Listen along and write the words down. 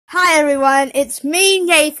Hi everyone, it's me,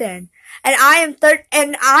 Nathan, and I'm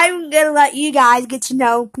gonna let you guys get to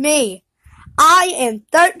know me. I am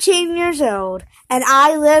 13 years old, and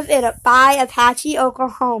I live by Apache,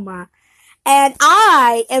 Oklahoma, and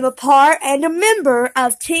I am a part and a member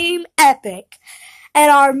of Team Epic.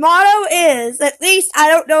 And our motto is, at least I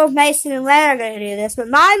don't know if Mason and Lane are gonna do this, but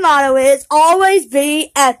my motto is always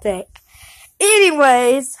be epic.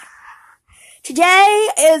 Anyways,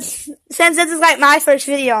 since this is like my first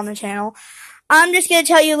video on the channel, I'm just going to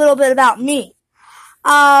tell you a little bit about me.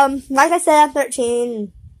 Like I said, I'm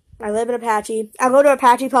 13. I live in Apache. I go to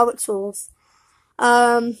Apache Public Schools.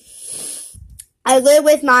 I live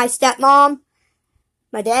with my stepmom,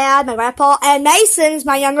 my dad, my grandpa, and Mason is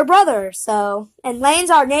my younger brother. And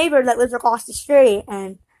Lane's our neighbor that lives across the street,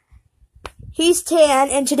 and he's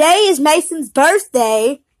 10, and today is Mason's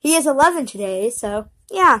birthday. He is 11 today, so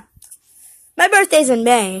yeah. My birthday's in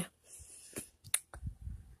May.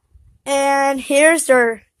 And here's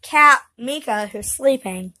their cat, Mika, who's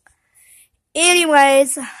sleeping.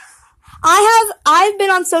 Anyways, I've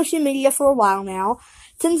been on social media for a while now.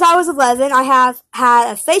 Since I was 11, I have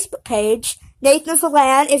had a Facebook page, Nathan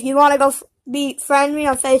Phelan. If you want to go friend me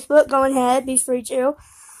on Facebook, go ahead, be free to.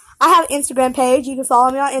 I have an Instagram page. You can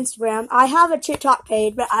follow me on Instagram. I have a TikTok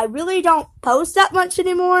page, but I really don't post that much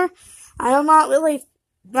anymore. I do not really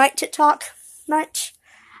like TikTok much.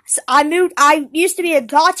 So I used to be a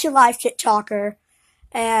Gotcha Life TikToker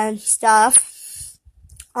and stuff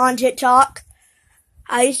on TikTok.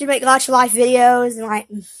 I used to make Gotcha Life videos and like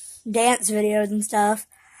dance videos and stuff.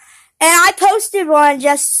 And I posted one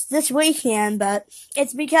just this weekend, but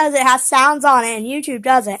it's because it has sounds on it and YouTube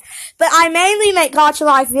doesn't. But I mainly make Gotcha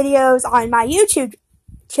Life videos on my YouTube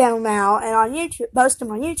channel now and on YouTube, post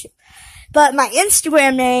them on YouTube. But my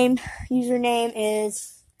Instagram username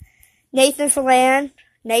is Nathan Phelan.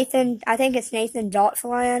 I think it's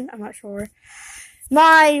Nathan.Phelan. I'm not sure.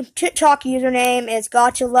 My TikTok username is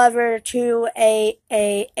GotchaLover2888.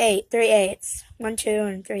 3 8s. 1, 2,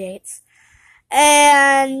 and 3 8s.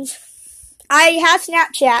 And I have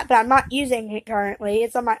Snapchat, but I'm not using it currently.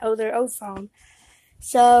 It's on my old phone.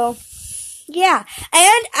 So, yeah.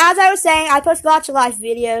 And as I was saying, I post Gotcha Life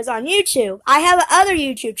videos on YouTube. I have another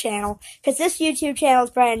YouTube channel, because this YouTube channel is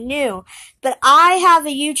brand new. But I have a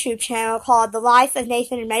YouTube channel called The Life of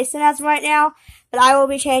Nathan and Mason as of right now. But I will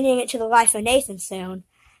be changing it to The Life of Nathan soon.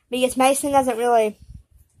 Because Mason doesn't really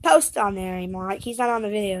post on there anymore. Like, he's not on the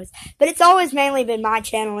videos. But it's always mainly been my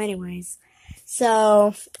channel anyways.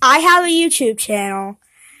 So, I have a YouTube channel.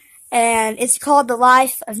 And it's called The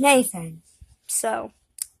Life of Nathan. So,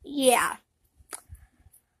 yeah.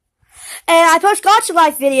 And I post Gotcha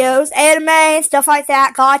Life videos, anime, and stuff like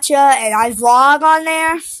that, Gotcha, and I vlog on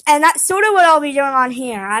there. And that's sort of what I'll be doing on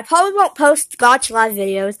here. I probably won't post Gotcha Life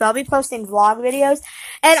videos, but I'll be posting vlog videos.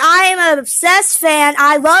 And I am an obsessed fan.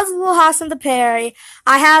 I love Little House on the Prairie.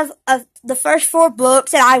 I have the first 4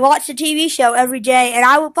 books, and I watch the TV show every day. And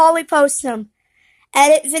I will probably post some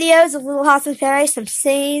edit videos of Little House on the Prairie, some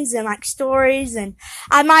scenes and like stories. And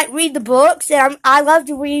I might read the books, and I love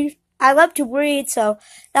to read, so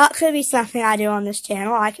that could be something I do on this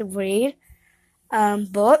channel. I can read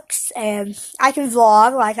books, and I can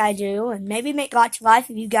vlog like I do, and maybe make Gotcha Life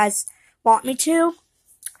if you guys want me to.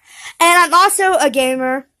 And I'm also a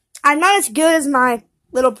gamer. I'm not as good as my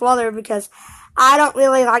little brother because I don't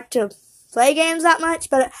really like to play games that much,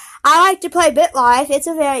 but I like to play BitLife. It's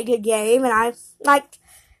a very good game, and I like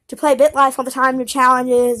to play BitLife all the time, do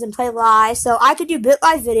challenges, and play live. So I could do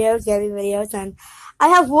BitLife videos, gaming videos, and I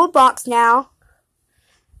have Worldbox now.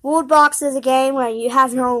 Worldbox is a game where you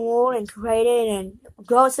have your own world and create it and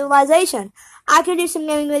grow a civilization. I could do some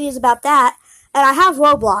gaming videos about that. And I have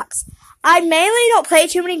Roblox. I mainly don't play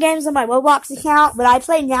too many games on my Roblox account, but I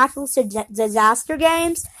play natural disaster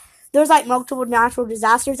games. There's like multiple natural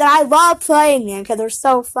disasters, and I love playing them because they're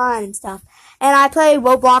so fun and stuff. And I play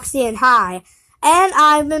Robloxian High. And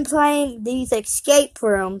I've been playing these escape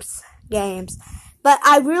rooms games. But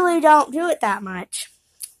I really don't do it that much.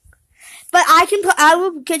 But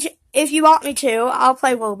if you want me to, I'll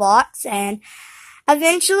play Roblox, and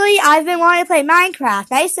eventually I've been wanting to play Minecraft.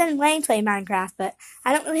 Mason and Lane play Minecraft, but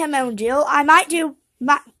I don't really have my own deal. I might do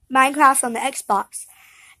Minecraft on the Xbox.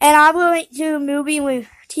 And I will do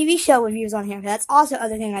TV show reviews on here. That's also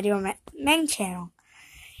other thing I do on my main channel.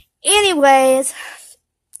 Anyways,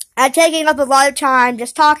 I'm taking up a lot of time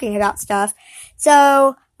just talking about stuff.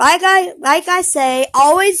 So, like I say,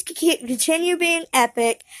 always continue being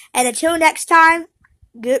epic, and until next time,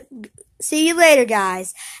 See you later,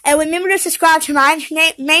 guys. And remember to subscribe to my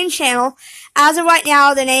main channel. As of right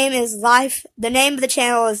now, the name of the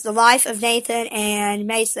channel is The Life of Nathan and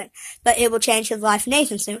Mason. But it will change to The Life of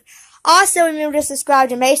Nathan soon. Also, remember to subscribe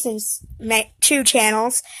to Mason's two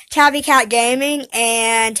channels, Tabby Cat Gaming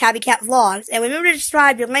and Tabby Cat Vlogs. And remember to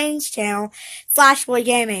subscribe to Lane's channel, Flashboy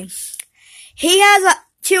Gaming. He has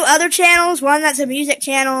two other channels, one that's a music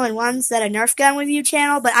channel and one's that a Nerf gun review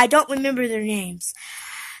channel, but I don't remember their names.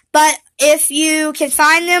 But if you can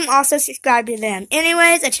find them, also subscribe to them.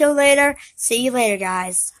 Anyways, until later, see you later,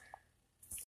 guys.